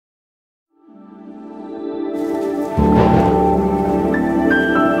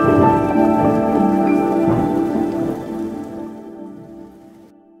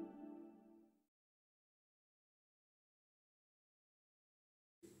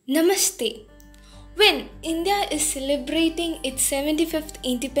Namaste. When India is celebrating its 75th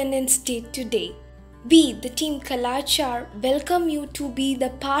Independence Day today, we, the team Kalachar, welcome you to be the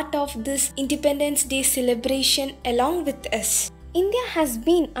part of this Independence Day celebration along with us. India has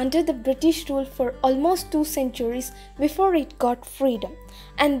been under the British rule for almost 2 centuries before it got freedom,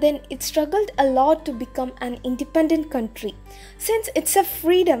 and then it struggled a lot to become an independent country. Since it's a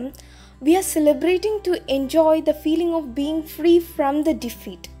freedom, we are celebrating to enjoy the feeling of being free from the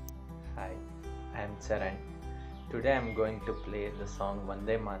defeat. Hi, I am Charan. Today I am going to play the song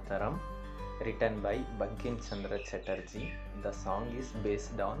Vande Mataram written by Bankim Chandra Chatterjee. The song is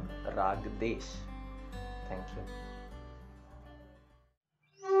based on Rag Desh. Thank you.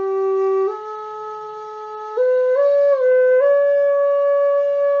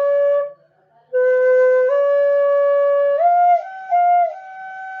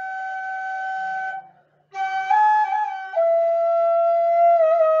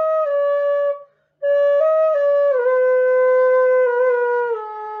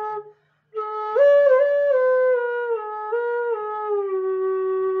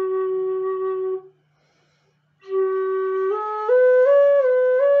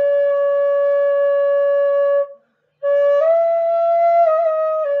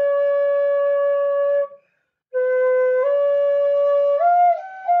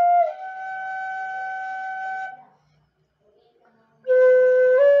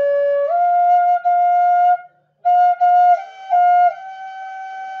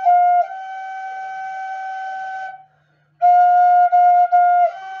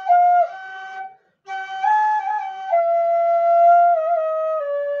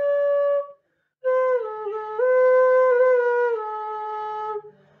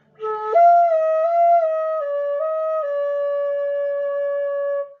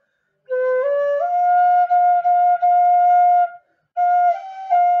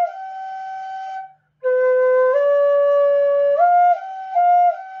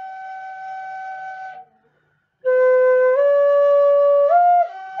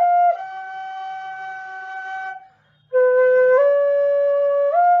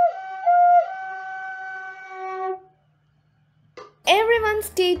 Everyone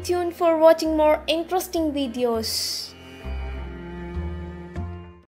stay tuned for watching more interesting videos.